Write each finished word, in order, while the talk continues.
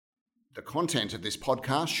The content of this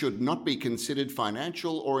podcast should not be considered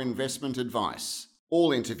financial or investment advice.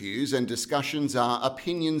 All interviews and discussions are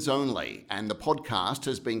opinions only, and the podcast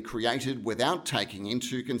has been created without taking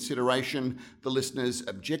into consideration the listener's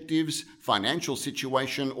objectives, financial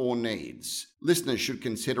situation, or needs. Listeners should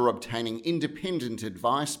consider obtaining independent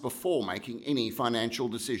advice before making any financial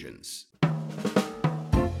decisions.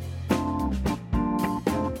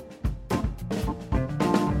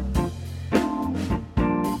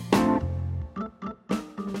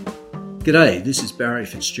 G'day, this is Barry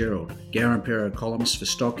Fitzgerald, Garimpeiro columnist for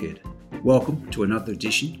Stockhead. Welcome to another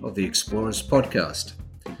edition of the Explorers podcast.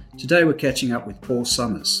 Today we're catching up with Paul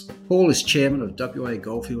Summers. Paul is chairman of WA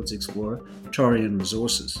Goldfields explorer Torian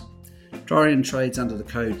Resources. Torian trades under the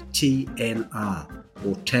code TNR,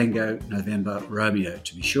 or Tango November Romeo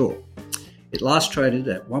to be short. It last traded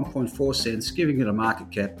at 1.4 cents, giving it a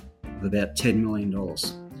market cap of about $10 million.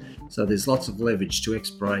 So there's lots of leverage to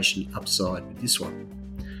exploration upside with this one.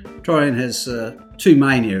 Torian has two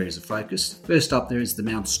main areas of focus. First up there is the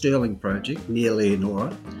Mount Sterling project near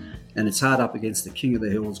Leonora, and it's hard up against the King of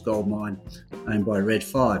the Hills gold mine owned by Red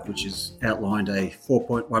 5, which has outlined a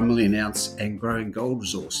 4.1 million ounce and growing gold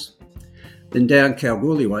resource. Then down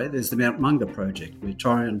Kalgoorlie way, there's the Mount Munga project, where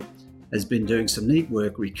Torian has been doing some neat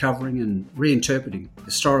work recovering and reinterpreting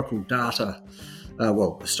historical data,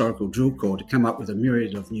 historical drill core to come up with a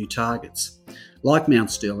myriad of new targets. Like Mount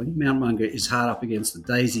Sterling, Mount Munga is hard up against the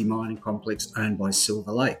Daisy mining complex owned by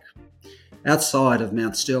Silver Lake. Outside of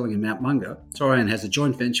Mount Sterling and Mount Munga, Torian has a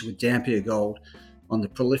joint venture with Dampier Gold on the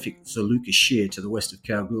prolific Zaluka Shear to the west of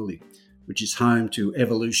Kalgoorlie, which is home to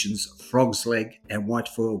Evolution's Frog's Leg and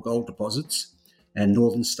Whitefoil gold deposits and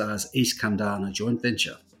Northern Star's East Kundana joint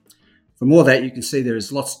venture. From all that, you can see there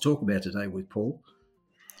is lots to talk about today with Paul.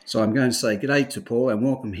 So I'm going to say g'day to Paul and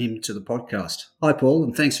welcome him to the podcast. Hi Paul,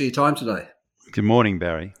 and thanks for your time today. Good morning,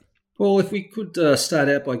 Barry. Paul, if we could start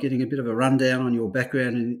out by getting a bit of a rundown on your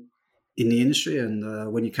background in the industry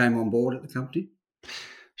and when you came on board at the company.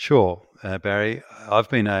 Sure, Barry. I've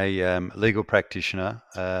been a legal practitioner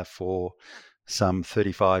for some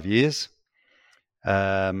 35 years.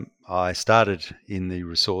 I started in the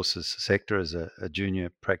resources sector as a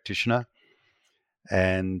junior practitioner,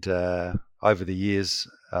 and over the years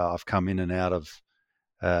I've come in and out of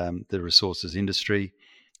the resources industry,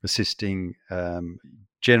 assisting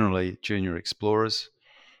generally junior explorers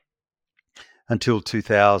until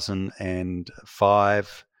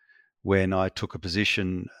 2005, when I took a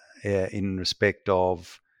position in respect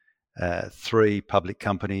of three public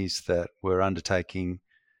companies that were undertaking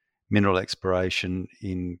mineral exploration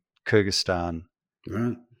in Kyrgyzstan.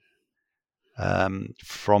 Right.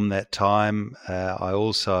 From that time, I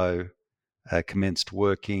also commenced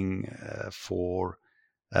working for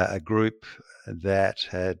a group that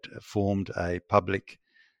had formed a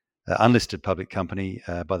unlisted public company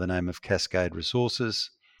by the name of Cascade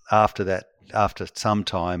Resources. After that, after some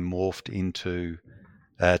time, morphed into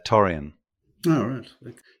Torian. Oh, right.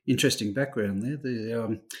 Interesting background there.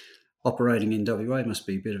 The operating in WA must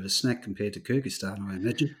be a bit of a snack compared to Kyrgyzstan, I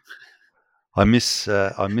imagine. I miss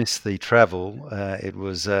the travel. It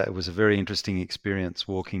was a very interesting experience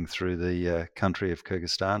walking through the country of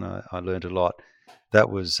Kyrgyzstan. I learned a lot. That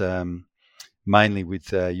was mainly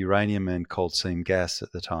with uranium and coal seam gas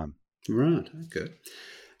at the time. Right, okay.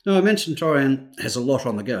 Now, I mentioned Torian has a lot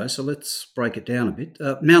on the go, so let's break it down a bit.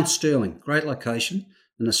 Mount Sterling, great location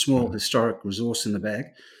and a small historic resource in the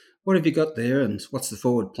bag. What have you got there and what's the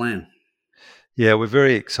forward plan? Yeah, we're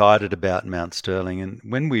very excited about Mount Sterling, and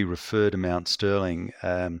when we refer to Mount Sterling,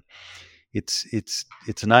 it's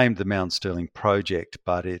named the Mount Sterling Project,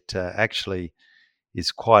 but it actually is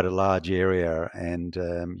quite a large area, and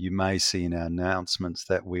you may see in our announcements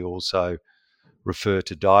that we also refer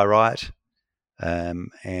to diorite,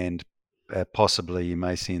 and possibly you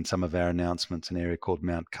may see in some of our announcements an area called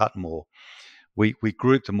Mount Cutmore. We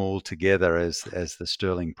group them all together as the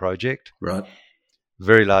Sterling Project. Right.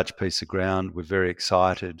 Very large piece of ground. We're very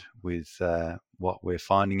excited with what we're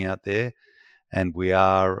finding out there, and we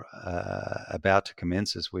are about to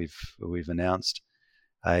commence, as we've announced,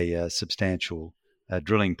 a substantial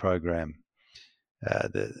drilling program.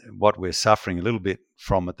 What we're suffering a little bit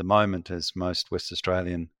from at the moment, as most West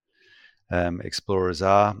Australian explorers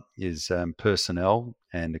are, is personnel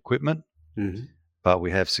and equipment. Mm-hmm. But we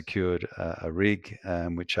have secured a rig,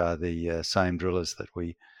 which are the same drillers that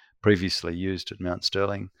we previously used at Mount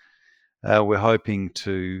Sterling. We're hoping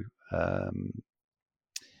to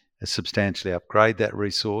substantially upgrade that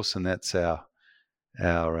resource, and that's our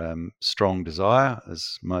strong desire,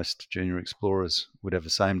 as most junior explorers would have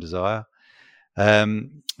the same desire.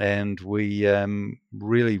 And we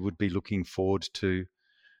really would be looking forward to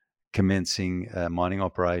commencing a mining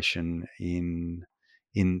operation in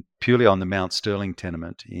purely on the Mount Sterling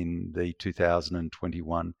tenement in the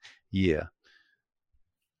 2021 year.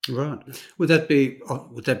 Right. Would that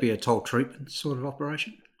be a toll treatment sort of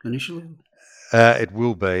operation initially? It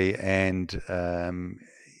will be, and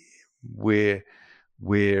we're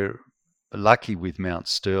lucky with Mount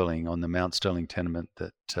Sterling, on the Mount Sterling tenement,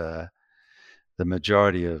 that the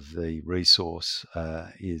majority of the resource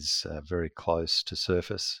is very close to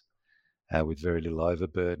surface with very little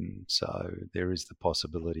overburden. So there is the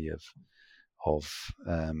possibility of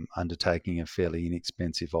undertaking a fairly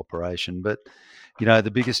inexpensive operation. But,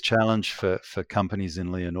 the biggest challenge for companies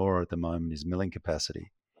in Leonora at the moment is milling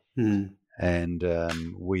capacity. And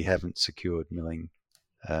we haven't secured milling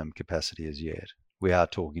capacity as yet. We are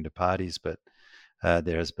talking to parties, but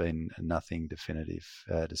there has been nothing definitive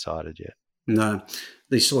decided yet. No,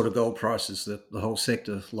 these sort of gold prices, the whole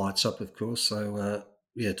sector lights up, of course. So,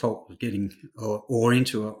 getting ore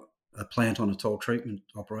into a plant on a toll treatment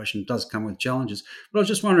operation does come with challenges. But I was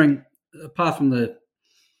just wondering, apart from the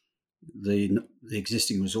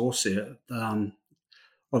existing resource there,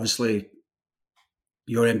 obviously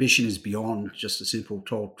your ambition is beyond just a simple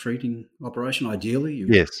toll treating operation. Ideally,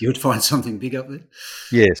 you would find something big up there.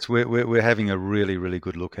 Yes, we're having a really, really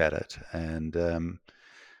good look at it, and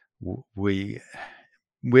we're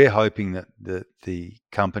hoping that the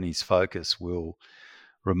company's focus will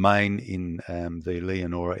remain in the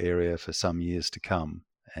Leonora area for some years to come,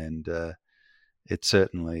 and it's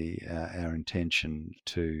certainly our intention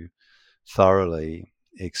to thoroughly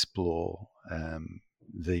explore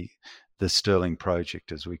the Sterling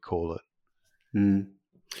project, as we call it.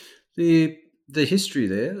 The history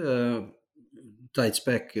there dates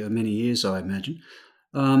back many years, I imagine.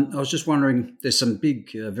 I was just wondering, there's some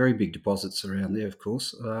big, very big deposits around there, of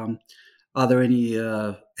course. Are there any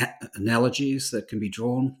analogies that can be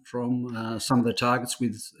drawn from some of the targets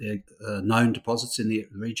with known deposits in the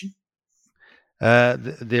region?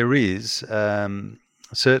 There is.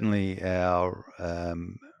 Certainly our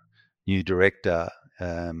new director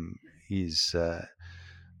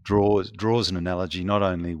draws an analogy not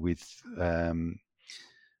only with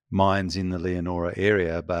mines in the Leonora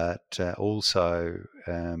area, but also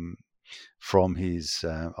from his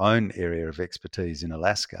own area of expertise in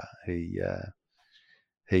Alaska.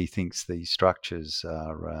 He thinks these structures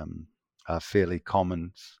are fairly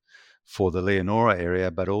common for the Leonora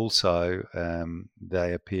area, but also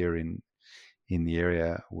they appear in the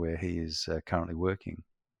area where he is currently working.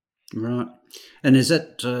 Right. And is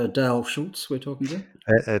that Dale Schultz we're talking about?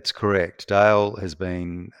 That's correct. Dale has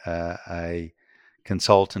been a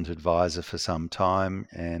consultant advisor for some time,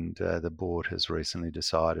 and the board has recently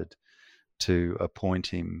decided to appoint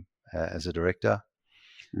him as a director.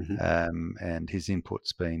 Mm-hmm. And his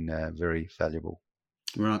input's been very valuable.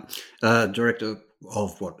 Right. Director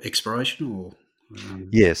of what, exploration or?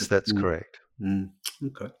 Yes, that's correct.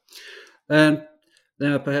 Okay.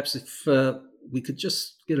 Now, perhaps if we could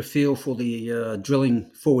just get a feel for the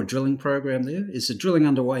forward drilling program there. Is the drilling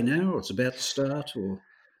underway now, or it's about to start? Or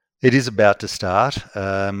it is about to start.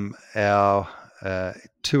 Our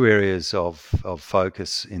two areas of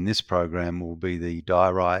focus in this program will be the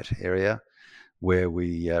diorite area, where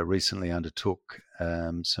we recently undertook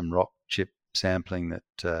some rock chip sampling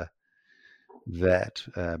that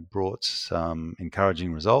brought some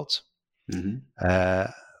encouraging results.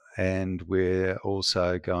 Mm-hmm. And we're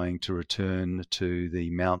also going to return to the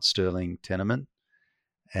Mount Sterling tenement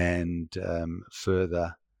and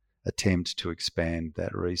further attempt to expand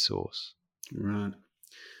that resource. Right.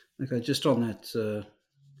 Okay, just on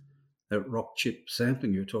that rock chip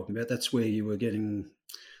sampling you were talking about, that's where you were getting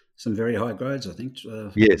some very high grades, I think.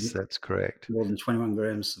 Yes, that's correct. More than 21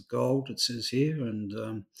 grams of gold, it says here,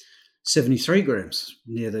 and 73 grams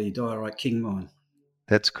near the Diorite King mine.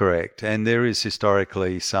 That's correct. And there is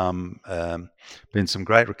historically been some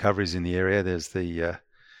great recoveries in the area. There's the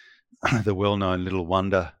well-known Little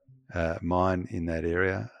Wonder mine in that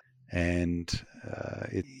area, and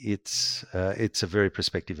it's a very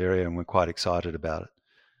prospective area, and we're quite excited about it.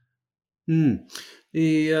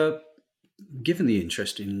 Given the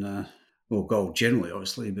interest in gold generally,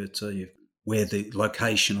 obviously, but where the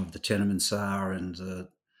location of the tenements are and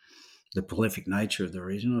the prolific nature of the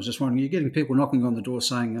region, I was just wondering, you're getting people knocking on the door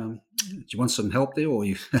saying, "Do you want some help there, or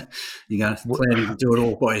you going to planning to do it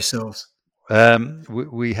all by yourselves?"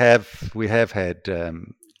 We have had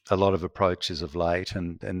a lot of approaches of late,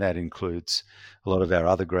 and that includes a lot of our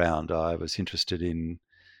other ground. I was interested in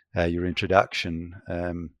your introduction.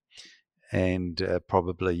 And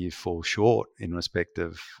probably you fall short in respect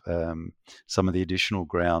of some of the additional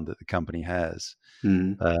ground that the company has.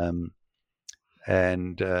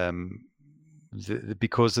 and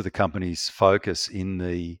because of the company's focus in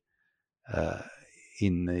the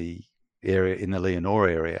area, in the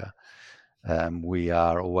Leonora area, we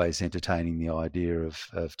are always entertaining the idea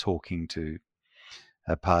of talking to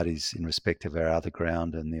parties in respect of our other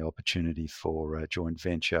ground and the opportunity for joint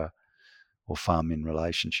venture or farm-in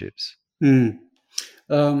relationships. Mm.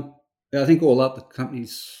 I think all up, the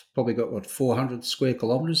company's probably got, 400 square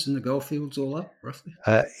kilometres in the goldfields all up, roughly?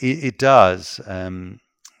 It does. And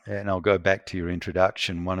I'll go back to your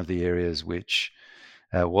introduction. One of the areas which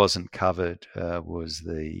wasn't covered was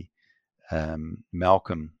the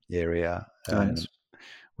Malcolm area. Yes.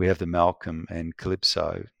 We have the Malcolm and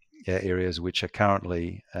Calypso areas which are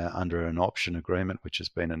currently under an option agreement which has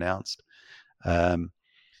been announced. And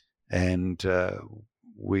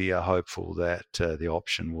we are hopeful that the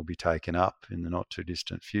option will be taken up in the not too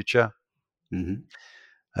distant future.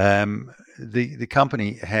 Mm-hmm. The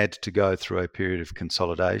company had to go through a period of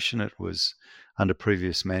consolidation. It was under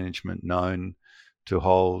previous management known to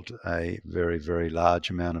hold a very, very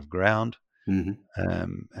large amount of ground.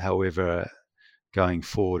 Mm-hmm. However, going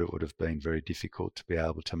forward, it would have been very difficult to be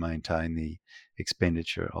able to maintain the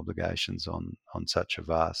expenditure obligations on such a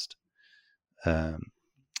vast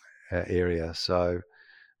area. So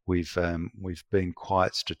we've been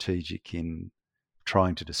quite strategic in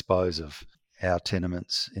trying to dispose of our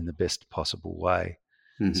tenements in the best possible way,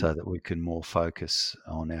 Mm-hmm. so that we can more focus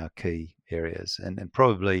on our key areas. And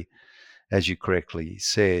probably, as you correctly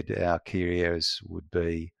said, our key areas would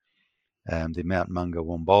be the Mount Munga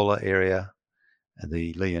Wombola area,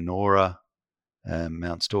 the Leonora,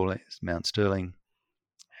 Mount Sterling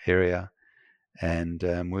area, and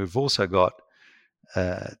we've also got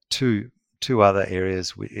two other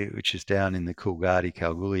areas, which is down in the Coolgardie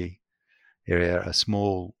Kalgoorlie area, a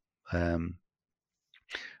small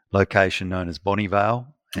location known as Bonnievale,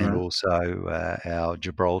 and also our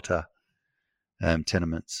Gibraltar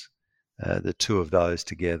tenements. The two of those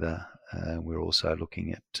together, we're also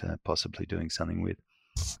looking at possibly doing something with.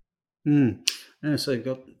 Yeah, so you've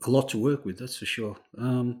got a lot to work with, that's for sure.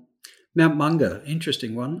 Mount Munga,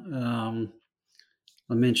 interesting one.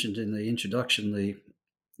 I mentioned in the introduction the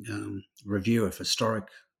review of historic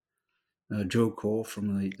drill core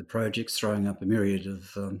from the projects, throwing up a myriad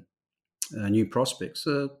of new prospects.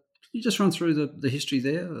 Can you just run through the history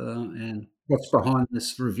there and what's behind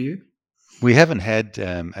this review? We haven't had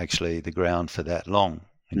actually the ground for that long,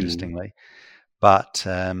 interestingly, but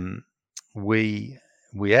we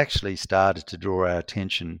actually started to draw our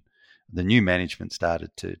attention. The new management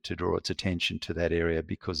started to draw its attention to that area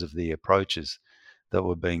because of the approaches that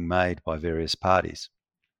were being made by various parties.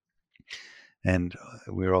 And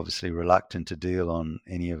we're obviously reluctant to deal on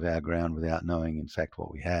any of our ground without knowing, in fact,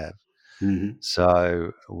 what we have. Mm-hmm.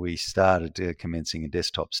 So we started commencing a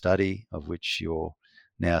desktop study, of which you're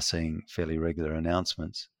now seeing fairly regular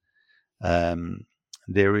announcements.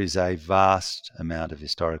 There is a vast amount of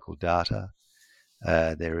historical data.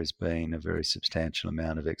 There has been a very substantial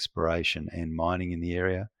amount of exploration and mining in the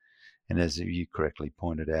area. And as you correctly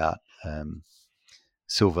pointed out,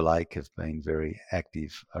 Silver Lake have been very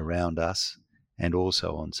active around us and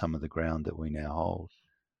also on some of the ground that we now hold.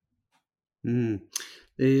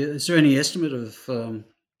 Is there any estimate of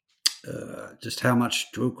just how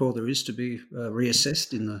much drill core there is to be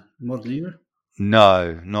reassessed in the modern era?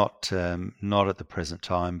 No, not at the present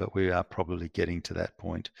time, but we are probably getting to that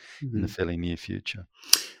point in the fairly near future.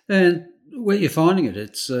 And where you're finding it,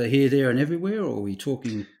 it's here, there, and everywhere, or are we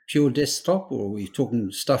talking pure desktop, or are we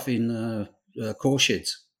talking stuff in core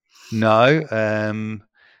sheds?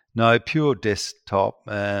 No, pure desktop.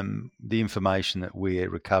 The information that we're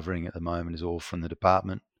recovering at the moment is all from the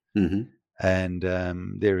department. Mm-hmm. And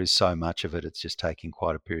there is so much of it, it's just taking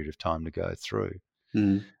quite a period of time to go through.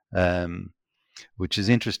 Which is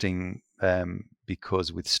interesting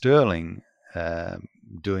because with Sterling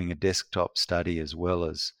doing a desktop study as well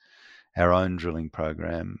as our own drilling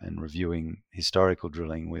program and reviewing historical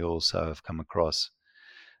drilling, we also have come across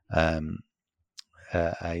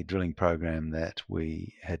a drilling program that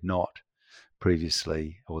we had not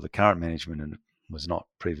previously, or the current management was not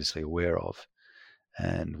previously aware of.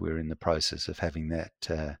 And we're in the process of having that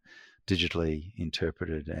digitally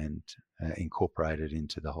interpreted and incorporated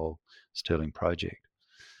into the whole Sterling project.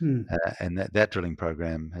 And that drilling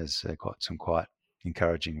program has got some quite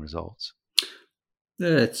encouraging results.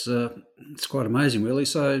 Yeah, it's quite amazing, really.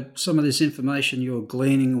 So some of this information you're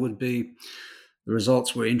gleaning would be the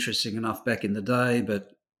results were interesting enough back in the day,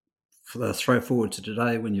 but for the throw forward to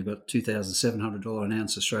today, when you've got $2,700 an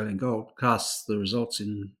ounce Australian gold, casts the results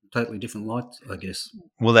in totally different light, I guess.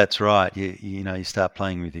 Well, that's right. You start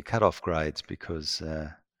playing with your cut-off grades because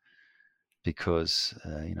because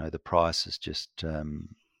the price has just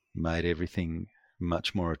made everything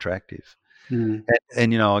much more attractive. Mm.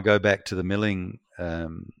 And I go back to the milling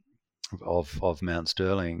of Mount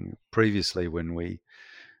Sterling. Previously, when we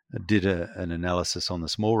did an analysis on the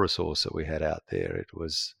small resource that we had out there, it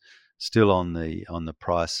was still on the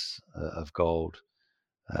price of gold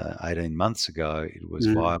 18 months ago. It was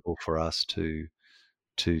viable for us to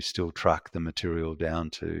still truck the material down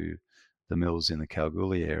to the mills in the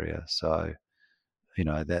Kalgoorlie area. So,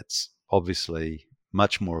 that's obviously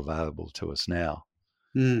much more available to us now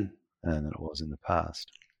than it was in the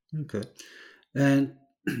past. Okay. And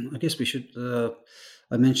I guess we should,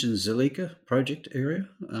 I mentioned Zulika project area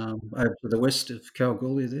over to the west of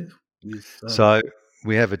Kalgoorlie there. So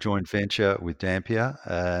we have a joint venture with Dampier.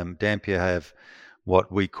 Dampier have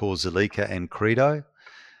what we call Zulika and Credo.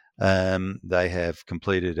 They have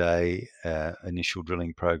completed a initial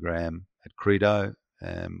drilling program at Credo.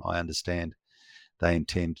 I understand they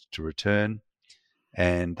intend to return,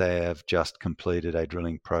 and they have just completed a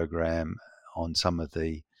drilling program on some of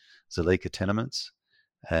the Zulika tenements,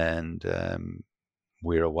 and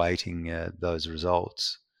we're awaiting those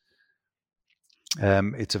results.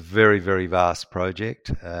 It's a very, very vast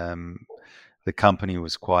project. The company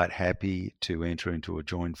was quite happy to enter into a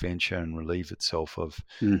joint venture and relieve itself of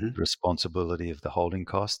the responsibility of the holding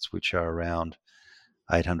costs, which are around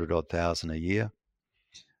 800,000 a year.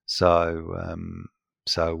 So,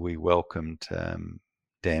 so we welcomed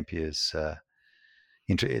Dampier's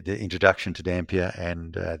the introduction to Dampier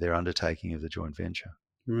and their undertaking of the joint venture.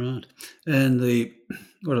 Right. And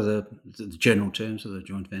what are the general terms of the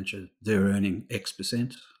joint venture? They're earning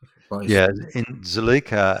X%? Yeah, in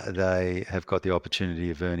Zulika, they have got the opportunity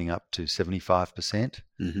of earning up to 75%.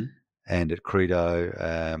 And at Credo,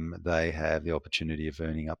 they have the opportunity of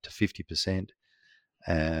earning up to 50%.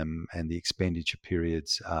 And the expenditure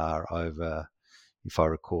periods are over, if I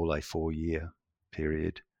recall, a 4-year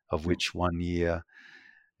period, of which 1 year,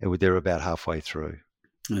 they're about halfway through.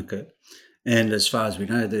 Okay. And as far as we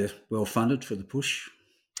know, they're well funded for the push?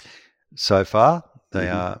 So far, they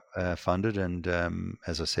are funded, and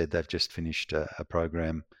as I said, they've just finished a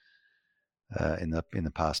program in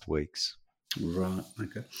the past weeks. Right.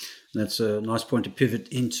 Okay. That's a nice point to pivot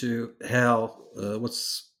into how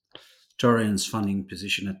what's Torian's funding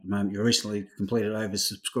position at the moment. You recently completed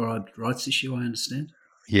oversubscribed rights issue, I understand.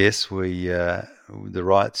 Yes, the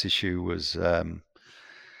rights issue was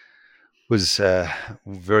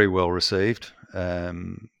very well received.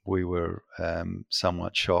 We were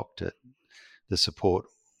somewhat shocked at the support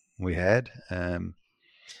we had.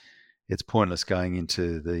 It's pointless going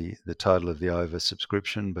into the total of the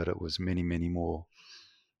oversubscription, but it was many, many more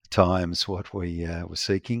times what we were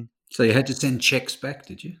seeking. So you had to send checks back,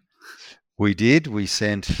 did you? We did. We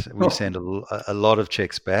sent a lot of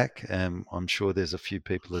checks back. I'm sure there's a few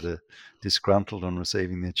people that are disgruntled on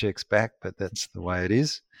receiving their checks back, but that's the way it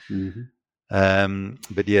is.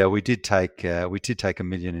 But yeah, we did take $1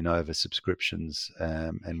 million in oversubscriptions,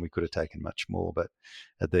 and we could have taken much more, but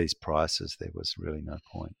at these prices, there was really no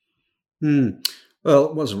point. Well,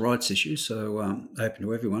 it was a rights issue, so open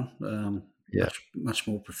to everyone. Yeah. Much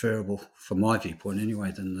more preferable from my viewpoint,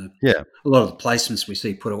 anyway, than a lot of the placements we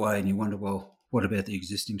see put away, and you wonder, well, what about the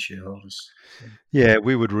existing shareholders? Yeah,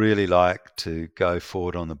 we would really like to go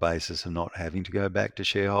forward on the basis of not having to go back to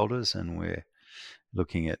shareholders, and we're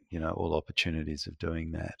looking at all opportunities of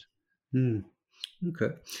doing that.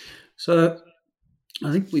 Okay, so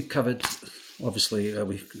I think we've covered. Obviously,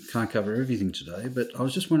 we can't cover everything today, but I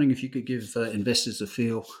was just wondering if you could give investors a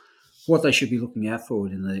feel what they should be looking out for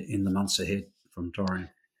in the months ahead from Torian.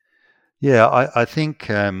 Yeah, I think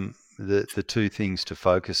the two things to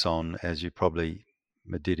focus on, as you probably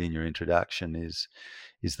did in your introduction, is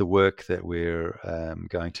the work that we're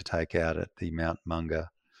going to take out at the Mount Munga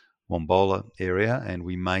Wombola area, and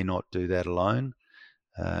we may not do that alone,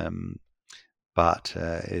 but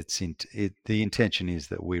the intention is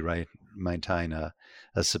that we maintain a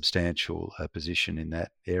substantial position in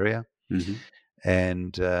that area.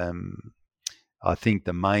 And I think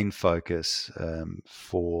the main focus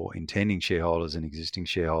for intending shareholders and existing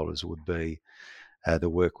shareholders would be the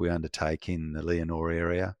work we undertake in the Leonora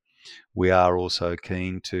area. We are also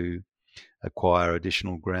keen to acquire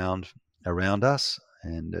additional ground around us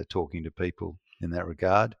and talking to people in that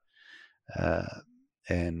regard.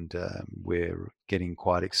 And we're getting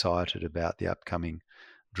quite excited about the upcoming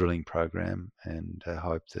drilling program and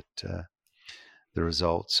hope that the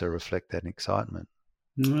results reflect that excitement.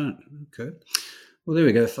 Right. Okay. Well, there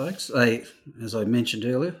we go, folks. As I mentioned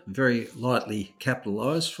earlier, very lightly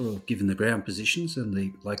capitalised given the ground positions and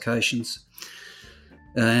the locations.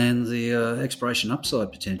 and the exploration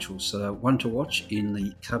upside potential. So one to watch in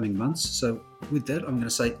the coming months. So with that, I'm going to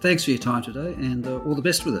say thanks for your time today and all the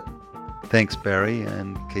best with it. Thanks, Barry,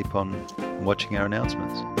 and keep on watching our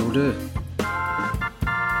announcements. Will do.